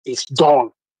is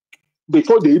done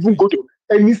before they even go to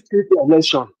any state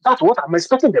election. That's what I'm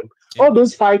expecting them. All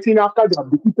those fighting after they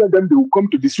have defeated them, they will come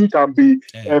to the street and be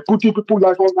putting people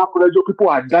like under pressure. People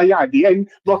are dying at the end.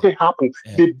 Nothing happened.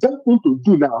 The best thing to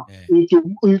do now is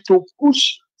to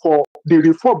push for the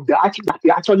reform that they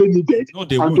actually needed, and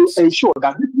to ensure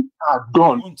that these are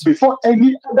done before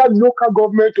any other local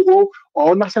government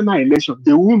or national election.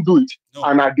 They won't do it.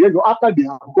 And at the end, after they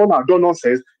have gone and done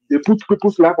nonsense, they put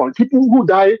people's life on. People who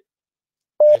die,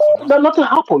 then nothing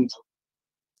happens.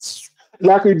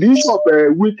 Like the issue of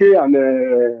Wike and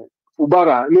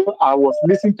Ubara, I was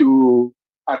listening to,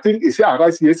 I think it's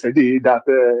Arise yesterday that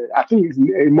I think it's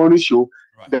a morning show.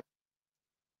 That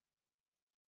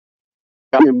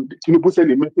Tinubu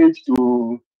sent a message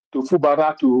to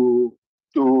Fubara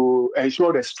to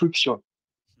ensure restriction.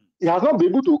 He has not been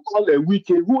able to call a Wike,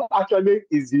 who actually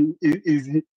is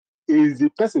the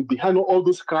person behind all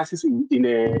those crises in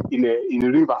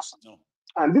rivers. No.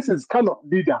 And this is kind of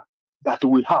leader that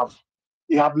we have.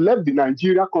 He have left the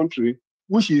Nigeria country,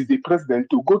 which is the president,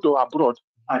 to go to abroad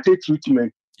and take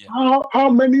treatment. Yeah. How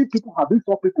many people have been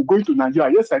people going to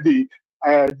Nigeria? Yesterday,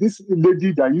 this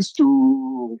lady that used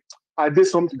to did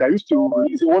something that used to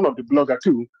is one of the bloggers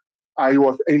too. I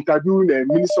was interviewing the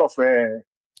Minister of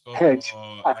Health.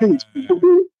 I think it's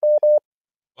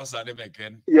what's her name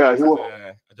again? Yeah, he was.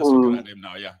 I just forgot her name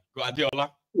now. Yeah, go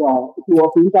Adiola.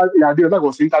 Yeah, Adiola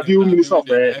was interviewing Minister of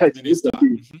Health.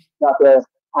 That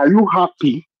are you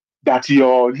happy that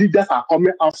your leaders are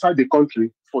coming outside the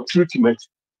country for treatment,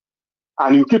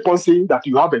 and you keep on saying that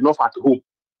you have enough at home?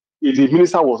 If the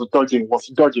minister was dodging.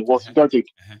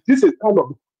 This is kind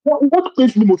of what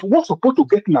pains me most. What's supposed to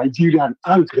get Nigerian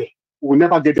angry will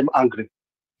never get them angry.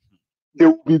 They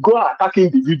will go attacking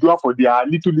individual for their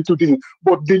little things,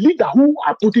 but the leader who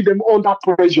are putting them under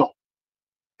pressure,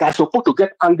 that's supposed to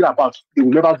get angry about, they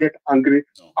will never get angry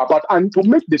about. And to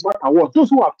make the matter worse, those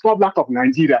who have traveled out of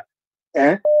Nigeria,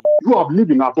 who have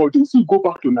lived in abroad, they still go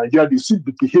back to Nigeria, they still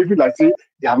be behaving like they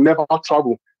have never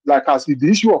traveled. Like as the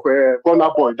issue of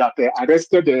Ghana boy that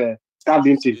arrested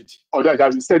Darlington, or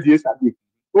that we said yesterday.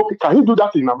 Okay, can he do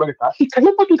that in America? He can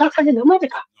never do that in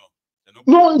America.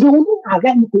 No, they will not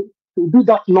allow him to do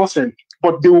that nonsense.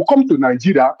 But they will come to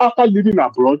Nigeria after living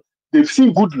abroad. They've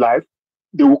seen good life.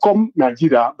 They will come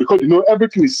Nigeria because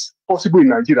everything is possible in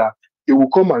Nigeria. They will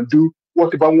come and do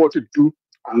whatever they want to do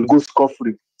and go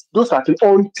scot-free. Those are the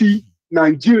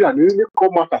anti-Nigerian. They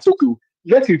come out and say, okay,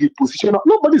 let it reposition.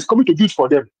 Nobody is coming to do it for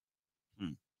them.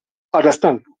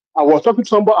 Understand? I was talking to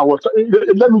somebody.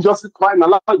 Let me just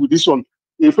finalize with this one.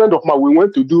 A friend of mine, we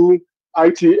went to do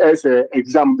ITS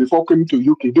exam before coming to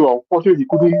UK. Though unfortunately he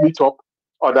couldn't meet up.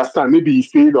 Understand? Maybe he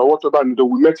failed or whatever. And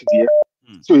we met there.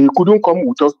 So he couldn't come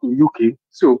with us to UK.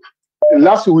 So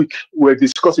last week we were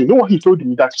discussing. You know what he told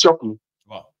me that shocked me?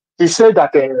 Wow. He said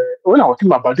that when I was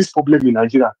talking about this problem in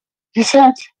Nigeria, he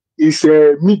said it's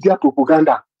media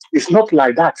propaganda. It's not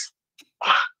like that.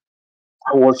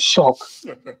 I was shocked.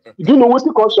 Do you know what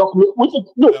he called shock me?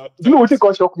 Do you know what he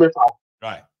called shock me?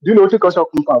 Right. Do you know what he called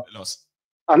shock me?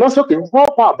 And also, okay, how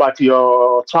far about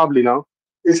your traveling now?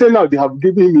 He said now they have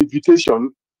given him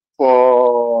invitation.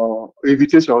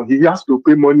 He has to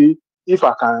pay money if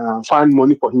I can find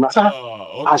money for him. I said,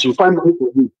 I should find money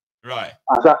for him. Right.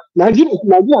 I said, Nigeria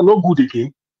not good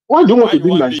again. Why do you want to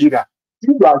be in Nigeria?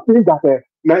 People are saying that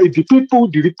now if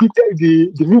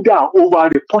the media are over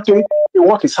reporting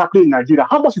what is happening in Nigeria.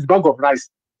 How much is bag of rice?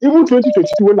 Even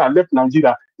 2022 when I left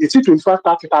Nigeria, it's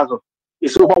 25,000-30,000.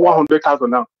 It's over 100,000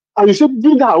 now. And you say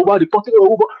media are over reporting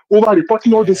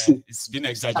all this thing. It's been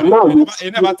exaggerated. They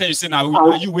never tell you say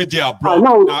now you where they are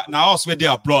abroad. Now us where they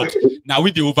are abroad. Now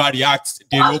we they overreact,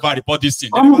 they over-report this thing.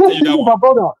 They never tell you that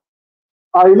one.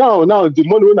 I now the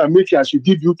money when I make here, I should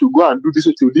give you to go and do this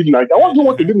to live in Nigeria. What do you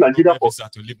want to live in Nigeria for?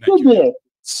 To live Nigeria.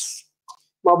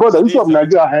 My brother, this of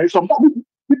Nigeria, sometimes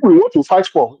people you want to fight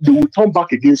for, they will turn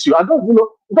back against you. I don't,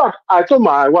 in fact, I told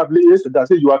my wife yesterday, I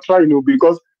said, you are trying,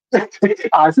 because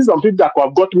I see some people that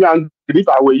have got me angry if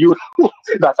I were you,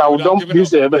 that I would dump this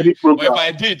very program. Well, if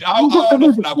I did, how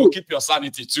often I will keep your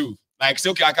sanity too? Like, say,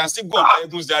 okay, I can still go and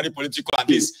do very political and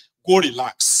this, go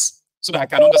relax, so that I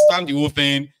can understand the whole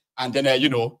thing, and then,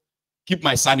 keep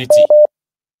my sanity.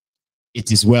 It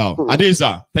is well.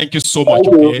 Adeza, thank you so much.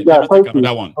 Okay, let me take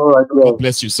another one. All right, God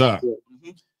bless you, sir.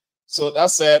 Yeah. So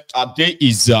that's it. Ade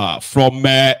is from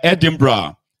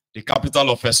Edinburgh, the capital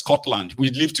of Scotland.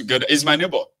 We live together. He's my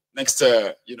neighbor. Next,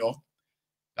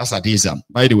 that's Adeza.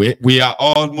 By the way, we are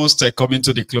almost coming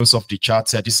to the close of the chat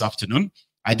this afternoon.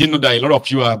 I didn't know that a lot of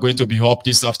you are going to be up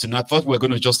this afternoon. I thought we were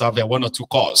going to just have one or two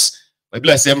calls. Maybe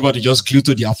I say everybody just glued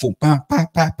to their phone. Pa, pa,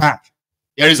 pa, pa.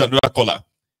 Here is another caller.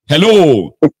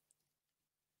 Hello.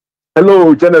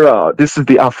 Hello, General. This is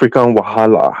the African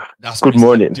Wahala. That's Good Mr.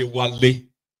 morning. Dewale,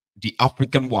 the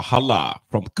African Wahala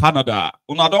from Canada.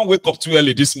 I don't wake up too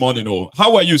early this morning. Oh,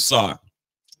 how are you, sir?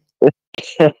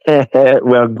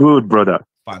 We're good, brother.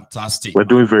 Fantastic. We're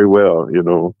doing very well, you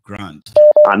know. Grand.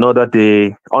 Another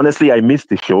day. Honestly, I missed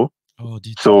the show. Oh,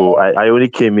 so I only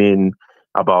came in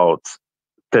about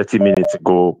 30 minutes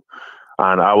ago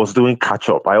and I was doing catch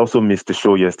up. I also missed the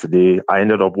show yesterday. I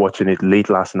ended up watching it late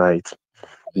last night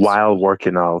while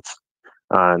working out.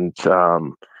 And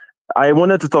I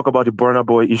wanted to talk about the Burna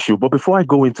Boy issue. But before I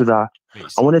go into that,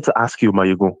 Please. I wanted to ask you,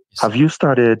 Mayugo, have you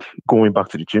started going back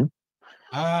to the gym?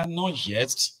 Not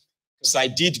yet. Because I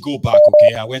did go back,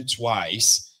 okay? I went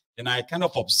twice. And I kind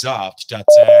of observed that,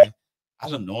 I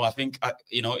don't know, I think,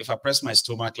 you know, if I press my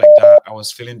stomach like that, I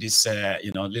was feeling this,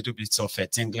 you know, little bit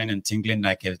of tingling,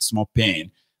 like a small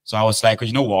pain. So I was like,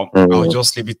 you know what, I'll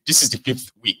just leave it. This is the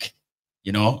 5th week,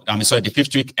 you know, I mean, sorry, the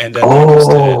 5th week ended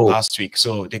last week.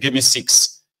 So they gave me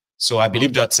 6. So I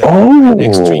believe that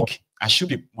next week, I should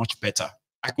be much better.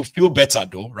 I could feel better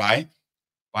though, right?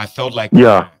 But I felt like,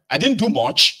 I didn't do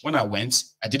much when I went.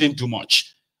 I didn't do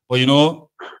much. But, you know,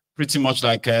 pretty much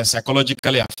like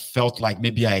psychologically, I felt like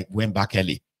maybe I went back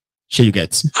early. Sure, you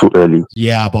get too early.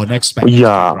 Yeah, but next week,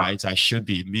 right? I should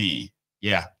be me.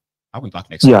 Yeah, I'll be back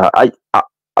next week. Yeah,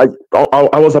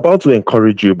 I was about to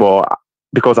encourage you, but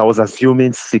because I was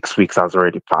assuming 6 weeks has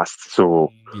already passed. So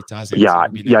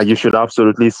you should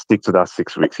absolutely stick to that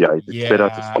 6 weeks. Yeah, it's better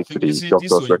to stick to the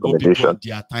doctor's recommendation.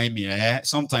 Their timing,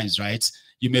 sometimes, right?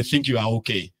 You may think you are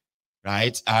okay,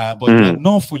 right? But you're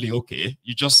not fully okay.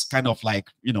 You just kind of like,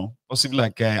 you know, possibly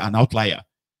like an outlier,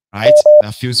 right?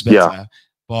 That feels better. Yeah.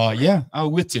 But yeah,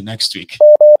 I'll wait till next week.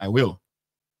 I will.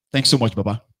 Thanks so much,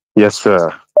 Baba. Yes,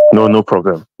 sir. No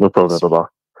problem. No problem, Baba.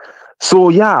 So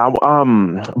yeah,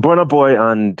 Burna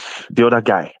Boy and the other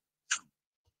guy.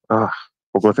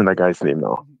 Forgotten that guy's name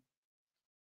now.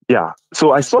 Yeah.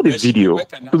 So I saw the video.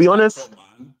 To be honest,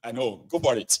 I know. Go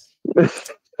for it.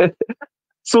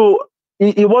 So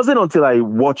it wasn't until I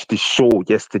watched the show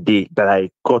yesterday that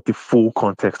I got the full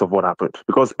context of what happened.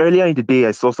 Because earlier in the day,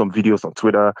 I saw some videos on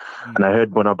Twitter and I heard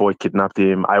Burna Boy kidnapped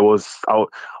him. I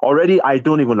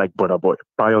don't even like Burna Boy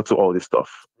prior to all this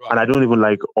stuff. Right. And I don't even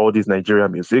like all these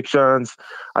Nigerian musicians.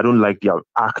 I don't like their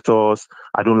actors.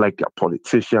 I don't like their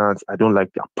politicians. I don't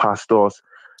like their pastors.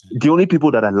 The only people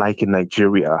that I like in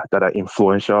Nigeria that are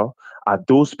influential are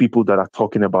those people that are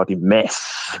talking about the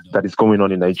mess that is going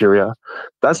on in Nigeria.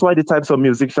 That's why the types of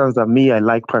musicians that I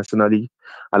like personally,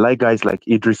 I like guys like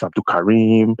Idris Abdul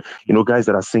Karim, you know, guys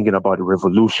that are singing about the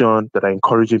revolution, that are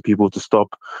encouraging people to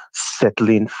stop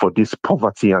settling for this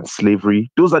poverty and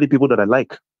slavery. Those are the people that I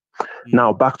like.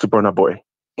 Now, back to Burna Boy.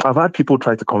 I've had people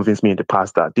try to convince me in the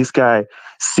past that this guy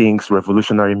sings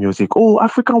revolutionary music. Oh,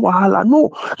 African Wahala. No,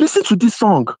 listen to this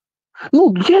song.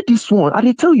 No, hear this one.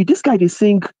 I tell you, this guy,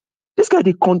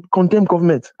 they condemn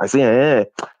government. I say,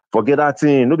 forget that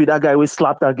thing. No be that guy who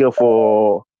slapped that girl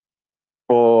for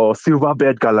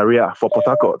Silverbird Galleria for Port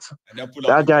Harcourt.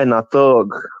 That guy in a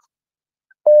thug.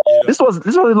 Yeah. This was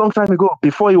a long time ago,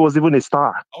 before he was even a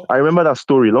star. Okay. I remember that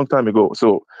story a long time ago.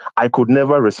 So I could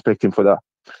never respect him for that.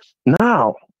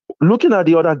 Now, looking at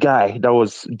the other guy that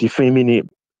was defaming him,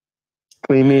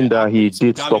 claiming that he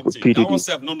did stop with PDD.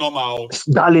 That one no normal.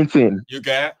 Darlington. You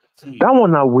get? That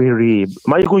one now weary.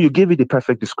 Mayugo, you gave it the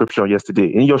perfect description yesterday.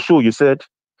 In your show, you said,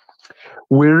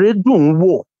 "We're doing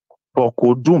war, but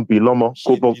could do bilomo."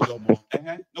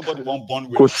 Nobody won't born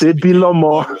with. Could say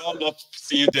bilomo. We all love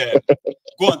seeing them.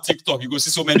 Go on TikTok, you go see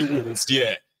so many words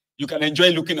there. You can enjoy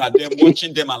looking at them,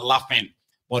 watching them, and laughing.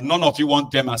 But none of you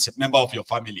want them as a member of your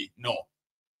family. No.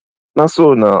 Not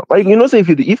so now. Like, you know, say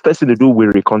if person to do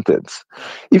weary content,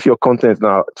 if your content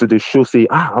now to the show say,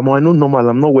 I'm not normal,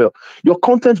 I'm not well, your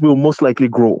content will most likely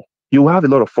grow. You will have a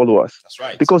lot of followers. That's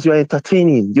right. Because you're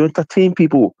entertaining. You entertain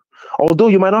people. Although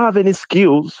you might not have any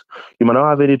skills, you might not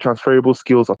have any transferable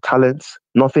skills or talents,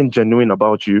 nothing genuine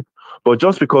about you. But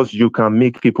just because you can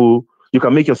make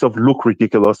yourself look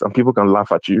ridiculous and people can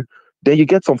laugh at you, then you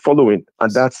get some following.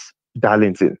 And that's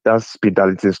Darlington. That's Speed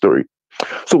Darlington's story.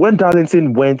 So when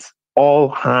Darlington went all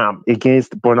ham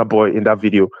against Burna Boy in that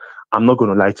video, I'm not going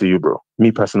to lie to you, bro.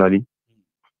 Me personally,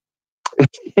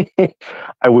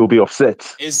 I will be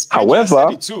upset.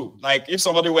 However, too. Like if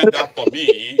somebody went that for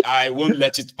me, I won't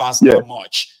let it pass that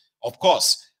much. Of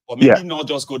course, but maybe not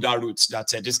just go that route that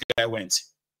this guy went.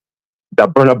 That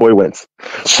Burna Boy went.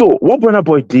 So what Burna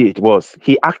Boy did was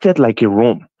he acted like a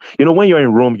Rome. You know, when you're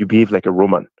in Rome, you behave like a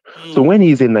Roman. So when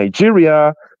he's in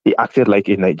Nigeria, he acted like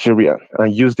a Nigerian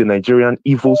and used the Nigerian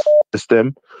evil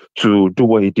system to do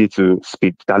what he did to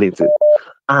Speed Darlington.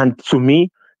 And to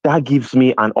me, that gives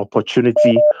me an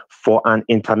opportunity for an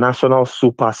international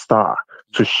superstar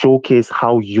to showcase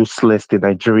how useless the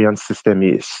Nigerian system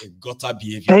is.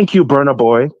 Thank you, Burna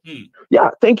Boy.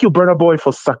 Yeah, thank you, Burna Boy,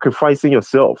 for sacrificing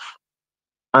yourself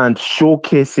and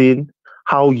showcasing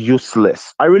how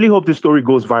useless. I really hope this story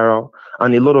goes viral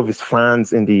and a lot of his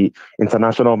fans in the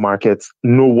international markets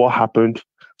know what happened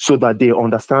so that they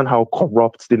understand how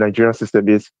corrupt the Nigerian system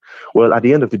is. Well, at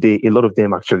the end of the day, a lot of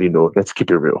them actually know. Let's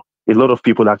keep it real. A lot of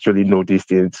people actually know these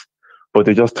things, but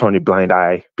they just turn a blind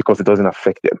eye because it doesn't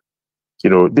affect them. You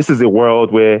know, this is a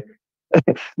world where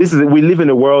we live in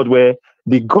a world where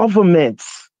the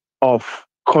governments of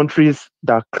countries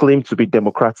that claim to be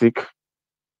democratic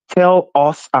tell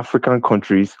us African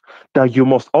countries that you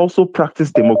must also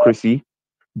practice democracy.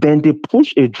 Then they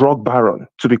push a drug baron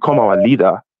to become our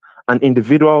leader, an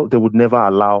individual they would never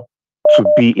allow to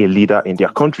be a leader in their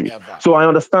country. So I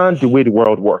understand the way the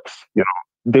world works. You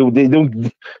know,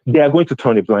 they are going to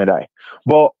turn a blind eye.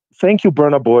 But thank you,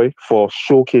 Burna Boy, for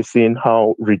showcasing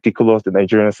how ridiculous the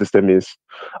Nigerian system is.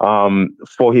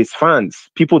 For his fans,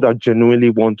 people that genuinely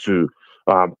want to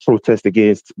protest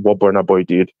against what Burna Boy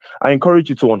did, I encourage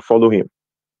you to unfollow him.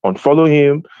 Unfollow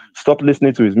him, stop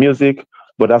listening to his music,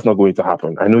 but that's not going to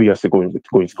happen. I know you're still going to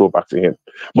go back to him.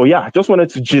 But yeah, I just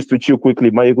wanted to gist with you quickly,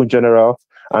 Mayegun General,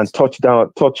 and touch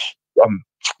down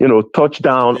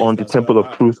on the Temple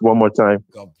of Truth one more time.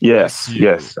 Yes.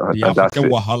 The African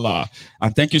Wahala.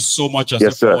 And thank you so much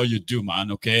for all you do,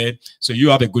 man. Okay. So you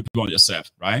have a good one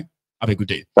yourself, right? Have a good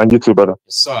day. And you too, brother.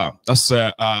 Yes, sir. That's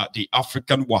the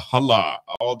African Wahala,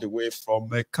 all the way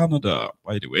from Canada,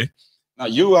 by the way. Now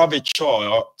you have a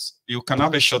choice. You can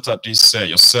have a shot at this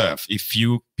yourself if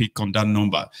you pick on that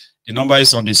number. The number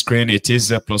is on the screen. It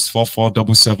is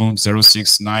 +44 77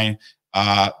 069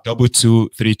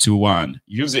 22321.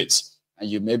 Use it,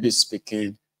 and you may be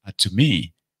speaking to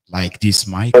me like this.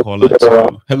 My caller.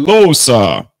 Hello,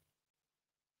 sir.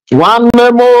 One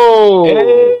memo.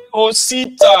 Hey,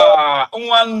 Osita.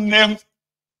 One name.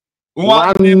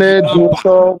 One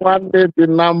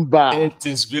number. It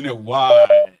has been a while.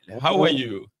 How are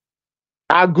you?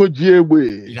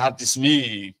 Agojiewe. That is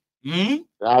me.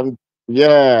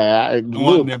 Yeah.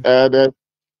 Look,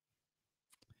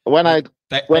 when I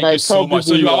so much.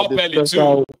 So you are up early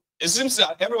special... too. It seems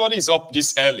that everybody is up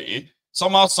this early.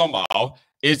 Somehow,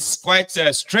 it's quite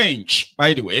strange.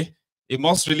 By the way, it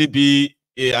must really be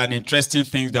an interesting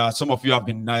thing that some of you have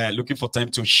been looking for time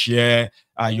to share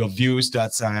your views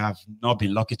that I have not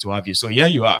been lucky to have you. So here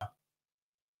you are.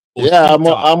 Yeah, I'm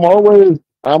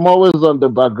always on the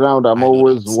background. I'm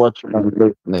always watching and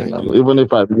listening. Even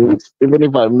if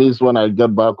I miss when I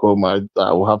get back home, I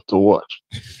will have to watch.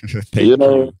 Thank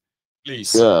you.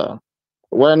 Please. Yeah.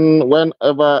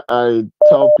 Whenever I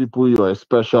tell people you're a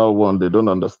special one, they don't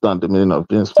understand the meaning of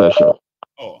being special.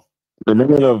 Oh. The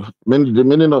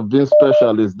meaning of being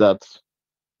special is that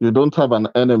you don't have an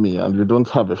enemy and you don't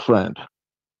have a friend.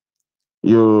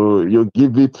 You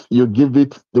give it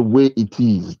the way it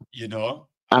is. You know,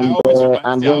 and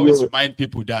I always remind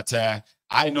people that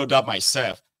I know that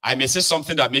myself. I may say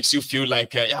something that makes you feel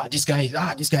like, this guy is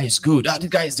good. This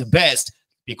guy is the best,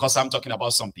 because I'm talking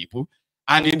about some people.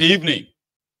 And in the evening,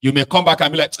 you may come back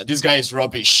and be like, this guy is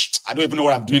rubbish. I don't even know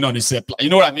what I'm doing on this. You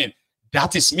know what I mean?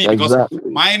 That is me, because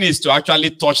mine is to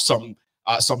actually touch some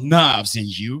nerves in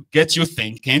you, get you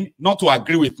thinking, not to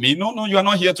agree with me. No, you are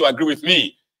not here to agree with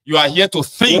me. You are here to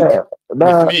think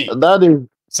with me. That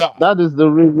is the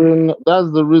reason.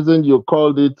 That's the reason you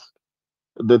called it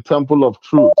the Temple of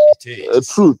Truth. It is.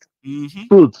 Truth.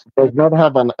 Truth does not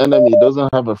have an enemy. It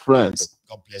doesn't have a friend. Yes.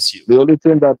 God bless you. The only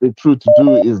thing that the truth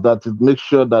do is that it makes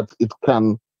sure that it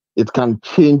can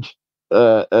change.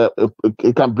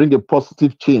 It can bring a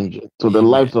positive change to the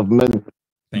lives of many,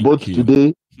 both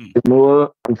today,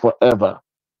 tomorrow, and forever.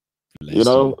 Bless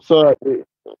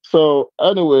So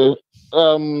anyway,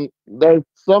 there's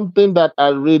something that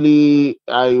I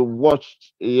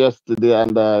watched yesterday,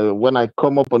 and when I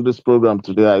come up on this program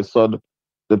today, I saw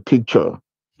the picture,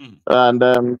 and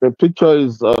the picture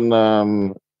is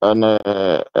on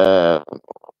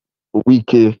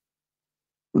Wike.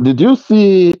 Did you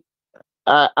see?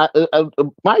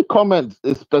 My comment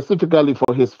is specifically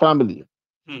for his family.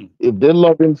 If they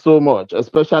love him so much,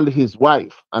 especially his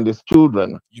wife and his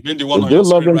children. You mean the one on your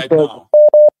screen right now?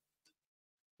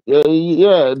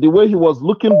 Yeah, the way he was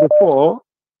looking before,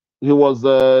 he was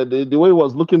the way he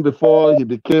was looking before he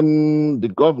became the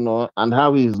governor, and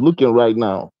how he's looking right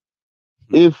now.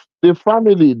 If the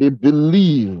family, they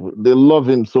believe they love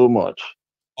him so much,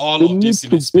 All of this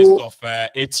in the space of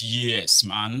 8 years,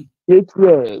 man. 8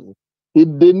 years.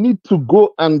 They need to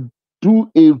go and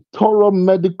do a thorough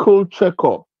medical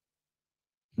checkup,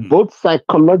 both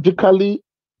psychologically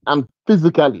and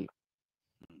physically.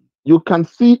 You can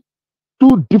see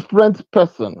 2 different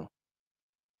persons,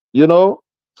 you know.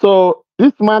 So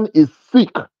this man is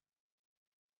sick.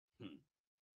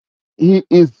 He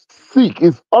is sick.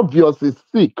 It's obvious he's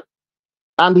sick.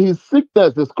 And his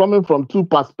sickness is coming from 2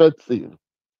 perspectives.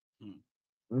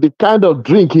 The kind of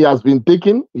drink he has been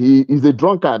taking, he is a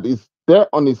drunkard, is there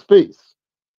on his face.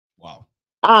 Wow.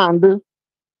 And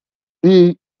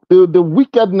the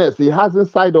wickedness he has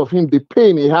inside of him, the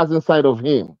pain he has inside of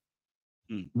him.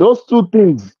 Those 2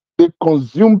 things, they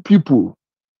consume people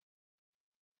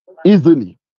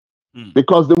easily.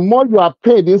 Because the more you are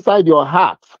paid inside your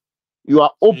heart, you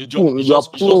are open, you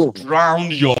just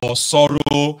drown your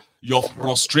sorrow, your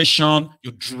frustration,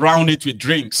 you drown it with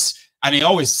drinks. And he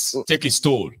always take his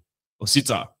toll.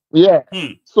 Osita. Yeah.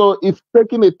 So it's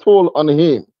taking a toll on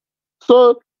him.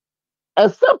 So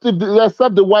except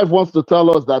the wife wants to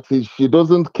tell us that she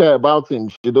doesn't care about him,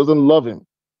 she doesn't love him.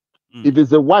 If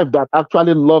it's a wife that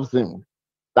actually loves him,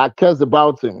 that cares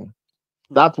about him,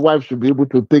 that wife should be able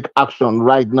to take action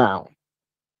right now.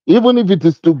 Even if it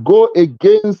is to go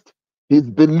against his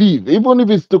belief, even if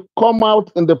it's to come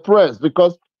out in the press,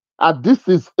 because at this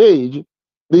his age,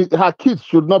 her kids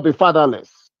should not be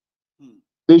fatherless.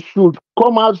 They should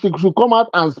come out, she should come out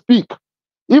and speak.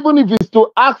 Even if it's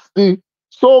to ask the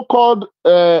so-called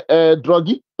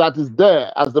druggie that is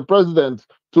there as the president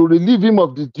to relieve him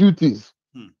of the duties.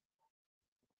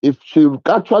 If she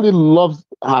actually loves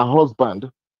her husband,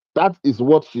 that is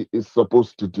what she is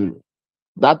supposed to do.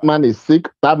 That man is sick,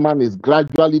 that man is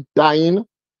gradually dying,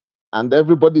 and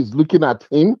everybody is looking at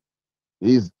him.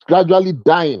 He's gradually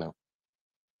dying.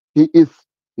 He is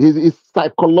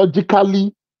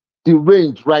psychologically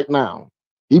deranged right now.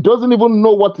 He doesn't even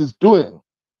know what he's doing.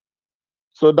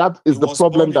 So that is the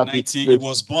problem that he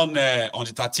was born on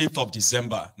the 13th of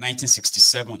December,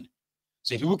 1967.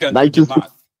 So if people can do the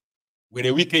math, where a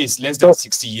Wike is less than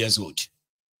 60 years old.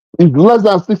 He's less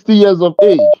than 60 years of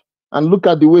age. And look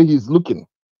at the way he's looking.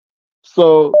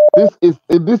 So this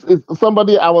is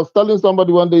somebody, I was telling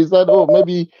somebody one day, he said, oh,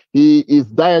 maybe he is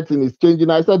dieting, he's changing.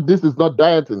 I said, this is not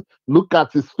dieting. Look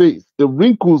at his face, the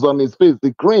wrinkles on his face,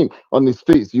 the cream on his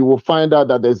face. You will find out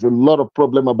that there's a lot of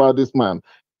problem about this man,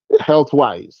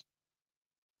 health-wise.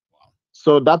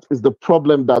 So that is the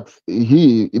problem that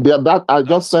I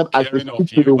just said I should speak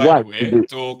to the wife today.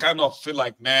 To kind of feel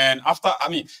like, man, after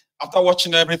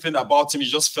watching everything about him, you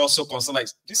just felt so concerned. Like,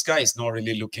 this guy is not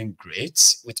really looking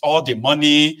great with all the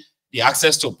money, the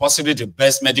access to possibly the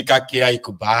best medical care he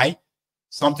could buy.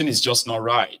 Something is just not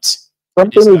right.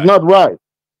 Something is not right.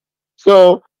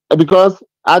 So, because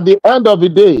at the end of the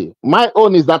day, my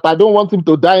own is that I don't want him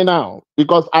to die now,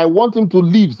 because I want him to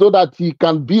live so that he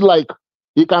can be like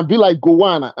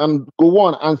Gowon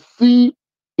and see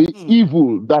the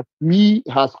evil that he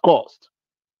has caused.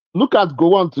 Look at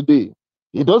Gowon today.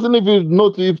 He doesn't even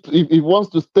know if he wants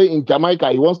to stay in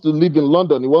Jamaica, he wants to live in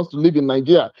London, he wants to live in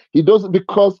Nigeria. He doesn't,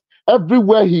 because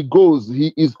everywhere he goes,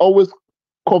 he is always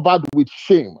covered with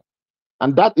shame.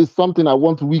 And that is something I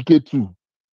want Wike to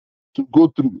go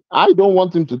through. I don't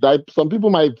want him to die. Some people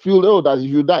might feel, oh, that he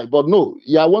should die. But no,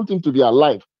 I want him to be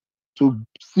alive to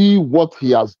see what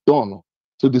he has done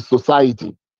to the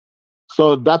society.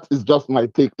 So that is just my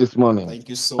take this morning. Thank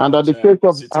you so much. On the case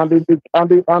of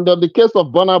the case of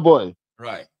Burna Boy,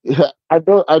 right? I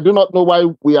do not know why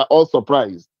we are all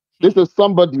surprised. This is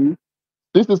somebody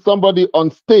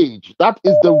on stage. That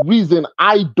is the reason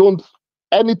I don't,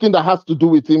 anything that has to do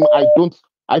with him, I don't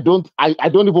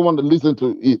even want to listen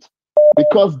to it.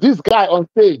 Because this guy on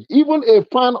stage, even a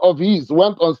fan of his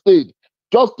went on stage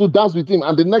just to dance with him,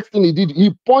 and the next thing he did,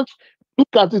 he punched. Look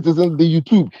at it, it's in the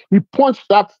YouTube. He punched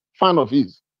that fan of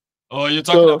his. Oh, you're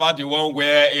talking about the one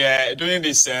where during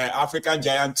this African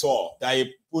Giant tour that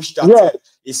he pushed that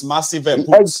his massive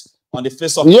boots on the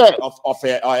face of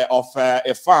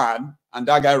a fan, and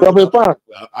that guy wrote up.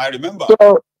 Well, I remember.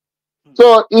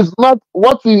 So it's not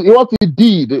what he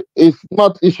did. It's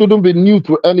not. It shouldn't be new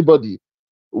to anybody.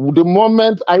 The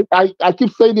moment I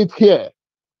keep saying it here,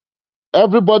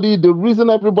 everybody. The reason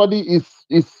everybody is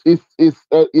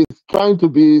trying to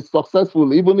be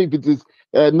successful, even if it is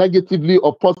negatively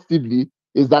or positively,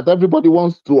 is that everybody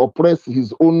wants to oppress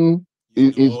his own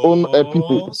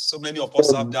people. So many of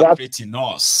us have that trait in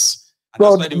us. And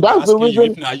that's why they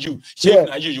will ask you,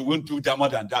 you won't do that more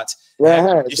than that.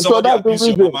 If somebody abuse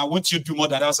your mama, won't you do more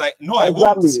than that? I was like, no, I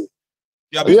won't. So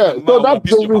that's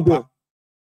the reason.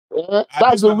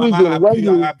 That's the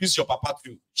reason. I abuse your papa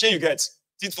too. Sure, you get.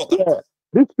 Tit for tat. Yeah.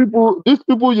 These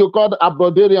people you call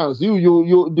abroadarians,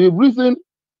 the reason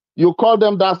you call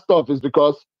them that stuff is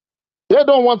because they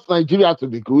don't want Nigeria to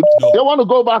be good. No. They want to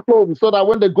go back home so that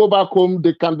when they go back home,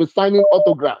 they can be signing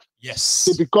autographs. Yes.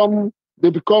 They become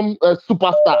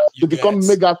superstars. They become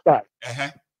mega stars.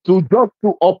 To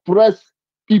oppress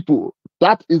people.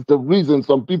 That is the reason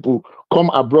some people come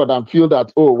abroad and feel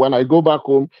that, oh, when I go back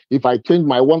home, if I change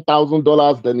my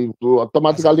 $1,000, then it will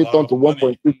automatically turn to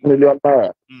 1.6 million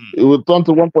naira. It will turn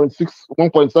to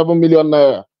 1.7 million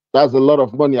naira. That's a lot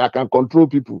of money. I can control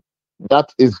people.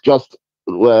 That is just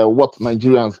what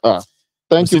Nigerians are.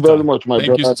 Thank you very much, my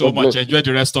brother. Thank you so much. Enjoy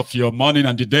the rest of your morning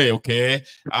and the day, okay?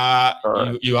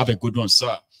 You have a good one,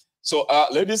 sir. So,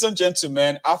 ladies and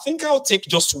gentlemen, I think I'll take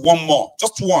just one more.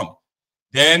 Just one.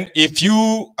 Then, if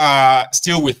you are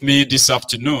still with me this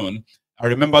afternoon, I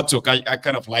remember I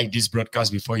kind of like this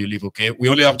broadcast before you leave, okay? We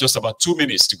only have just about 2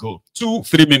 minutes to go.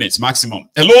 2-3 minutes maximum.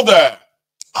 Hello there.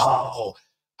 Oh,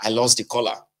 I lost the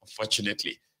caller,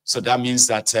 unfortunately. So that means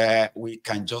that we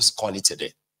can just call it a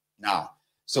day now.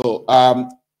 So,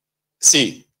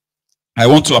 see, I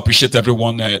want to appreciate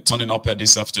everyone turning up here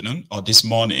this afternoon or this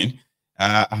morning.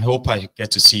 I hope I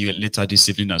get to see you later this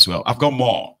evening as well. I've got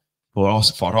more for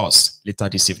us later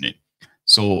this evening.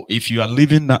 So if you are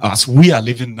living as we are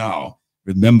living now,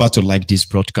 remember to like this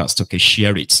broadcast, okay?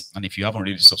 Share it. And if you haven't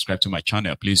already subscribed to my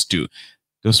channel, please do.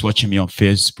 Those watching me on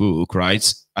Facebook,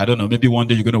 right? I don't know, maybe one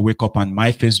day you're going to wake up and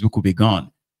my Facebook will be gone.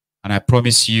 And I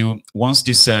promise you, once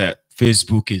this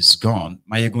Facebook is gone,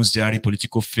 my Egun's Diary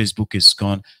political Facebook is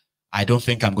gone, I don't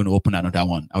think I'm going to open another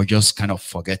one. I'll just kind of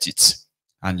forget it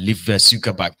and leave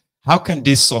Zuckerberg. How can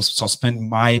this suspend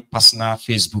my personal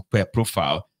Facebook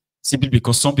profile? Simply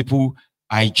because some people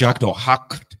hijacked or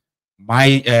hacked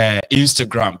my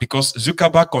Instagram, because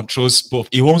Zuckerberg controls both.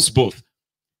 He owns both.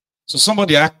 So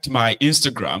somebody hacked my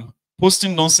Instagram,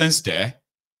 posting nonsense there,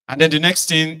 and then the next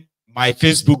thing, my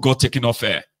Facebook got taken off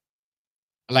air.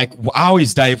 Like, how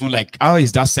is that even, like, how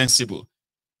is that sensible?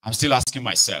 I'm still asking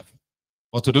myself.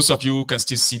 But to those of you who can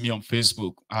still see me on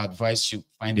Facebook, I advise you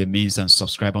find a means and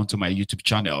subscribe onto my YouTube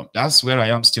channel. That's where I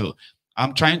am still.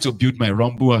 I'm trying to build my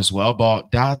Rumble as well, but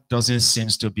that doesn't seem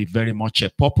to be very much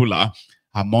popular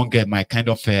among my kind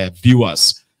of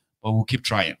viewers. But we'll keep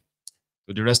trying.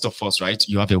 To the rest of us, right?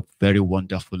 You have a very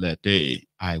wonderful day.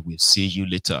 I will see you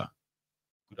later.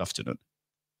 Good afternoon.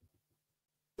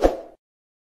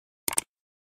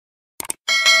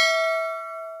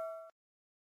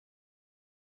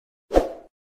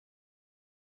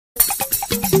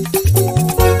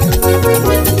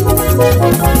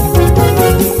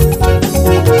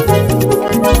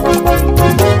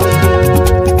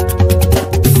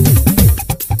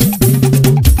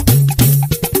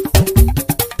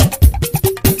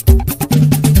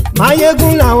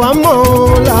 Mayegun làwa mọ̀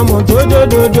làmọ̀ tó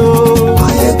dòdòdò.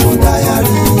 Mayegun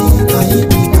Diary,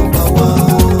 Mayegun number 1.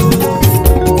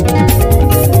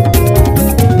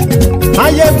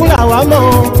 Mayegun làwa mọ̀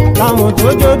làmọ̀ tó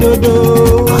dòdòdò.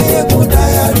 Mayegun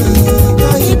Diary,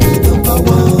 Mayegun number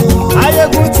 1.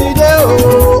 Mayegun ti dé o,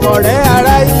 ọ̀rẹ́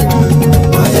ara yìí.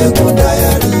 Mayegun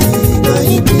Diary,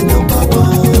 Mayegun number 1.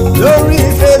 Lórí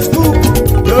Facebook,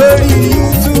 lórí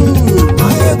YouTube.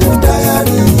 Mayegun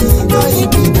Diary,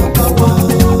 Mayegun number 1.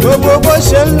 Gbogbo bó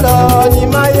ṣe ń lọ ni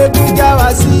Mayegun já wa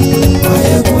sí.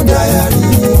 Mayegun Diary,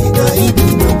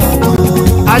 Mayegun number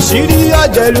 1. Àṣírí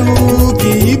ọ̀jẹ̀lú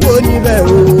kì í bò níbẹ̀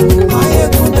o.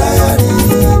 Mayegun Diary,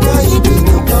 Mayegun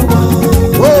number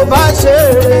 1. Bó bá ṣe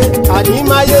eré, àní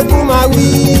Mayegun máa wí.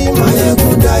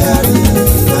 Mayegun Diary,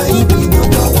 Mayegun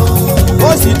number 1. Ó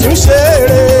sì tún ṣe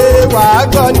eré, wàá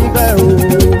gbọ́ níbẹ̀ o.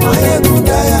 Mayegun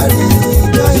Diary,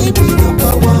 Mayegun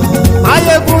number 1.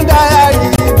 Mayegun Diary,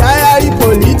 Diary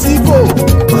politico.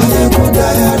 Mayegun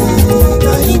Diary,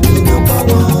 Mayegun number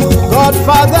 1.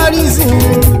 Godfatherism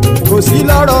kò sí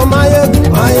lọ́rọ̀ Mayegun.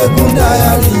 Mayegun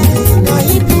Diary,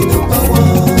 Mayegun number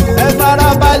 1. Ẹ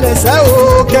farabalẹ̀ sẹ́ o,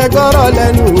 kẹgọ́rọ̀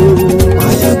lẹ́nu o.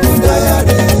 Mayegun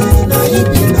Diary,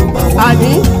 Mayegun number 1.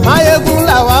 Àní Mayegun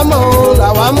làwa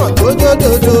mọ̀ tó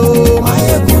dòdòdò.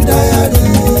 Mayegun Diary,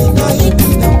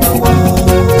 Mayegun number 1.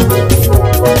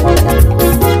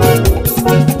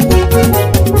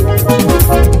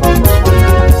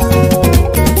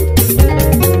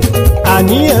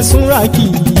 Àní ẹ̀sùn ràkì.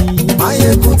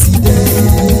 Mayegun ti dé.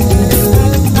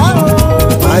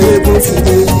 Mayegun ti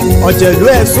dé. Ọ̀jẹ̀lú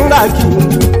ẹ̀sùn ràkì.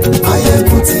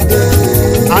 Mayegun ti dé.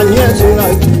 Àní ẹ̀sùn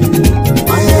ràkì.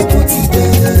 Mayegun ti dé.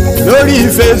 Lórí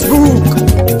Facebook.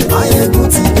 Mayegun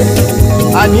ti dé.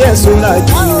 Àní ẹ̀sùn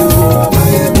ràkì.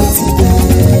 Mayegun ti dé.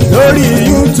 Lórí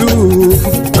YouTube.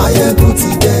 Mayegun ti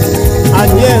dé.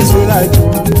 Àní ẹ̀sùn ràkì.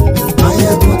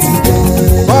 Mayegun ti dé.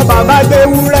 Bọ́ba bàbá gbé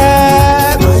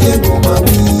wúrẹ́. Máyégún máa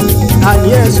wí. Àní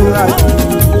ẹ̀sùn àjò.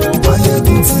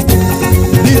 Máyégún ti dé.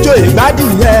 Bíjó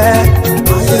ìgbádìyẹ.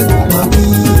 Máyégún máa wí.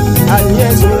 Àní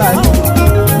ẹ̀sùn àjò.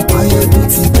 Máyégún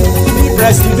ti dé. Bí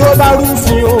pẹ̀sìdó bá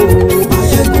rúfin o.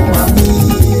 Máyégún máa wí.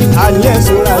 Àní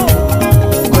ẹ̀sùn àjò.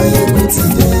 Máyégún ti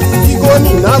dé. Bí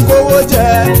gómìnà kówó jẹ.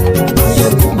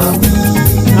 Máyégún máa wí.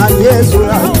 Àní ẹ̀sùn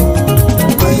àjò.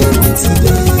 Máyégún ti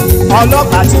dé.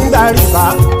 Ọlọ́pàá tí ń darí bá.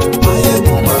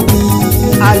 Máyégún máa wí.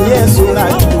 Àní ẹ̀sùn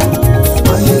àjò.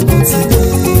 Máyégún ti dé.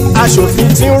 Aṣòfin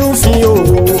tí ń rúfin o.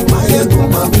 Máyégún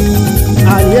máa wí.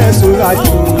 Àní ẹ̀sùn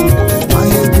àjò.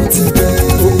 Máyégún ti dé.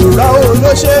 Òkúra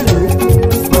olóṣèlú.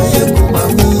 Máyégún máa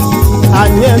wí.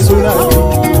 Àní ẹ̀sùn àjò.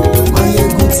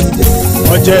 Máyégún ti dé.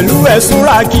 Ọ̀jẹ̀lú ẹ̀sùn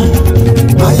ràgì.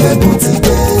 Máyégún ti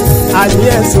dé. Àní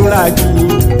ẹ̀sùn ràgì.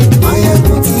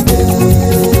 Máyégún ti dé.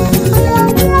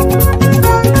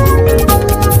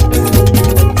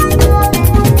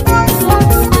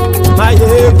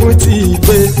 Máyégún ti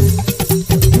dé.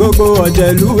 Gbogbo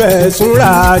ọ̀jẹ̀lú ẹ̀sùn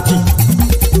ràgì.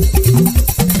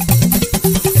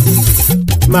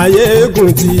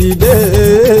 Máyégún ti dé.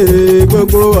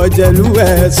 Gbogbo ọ̀jẹ̀lú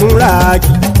ẹ̀sùn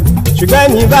ràgì. Ṣùgbọ́n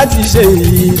ní bá ti ṣe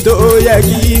èyí tó yẹ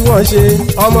kí wọ́n ṣe,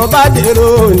 ọmọ bá dèrò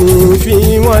ní fi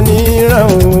wọ́n níran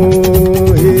o.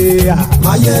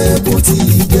 Máyégún ti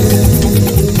dé.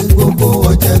 Gbogbo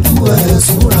ọ̀jẹ̀lú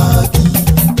ẹ̀sùn ràgì.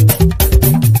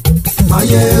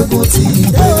 Máyégún ti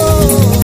dé.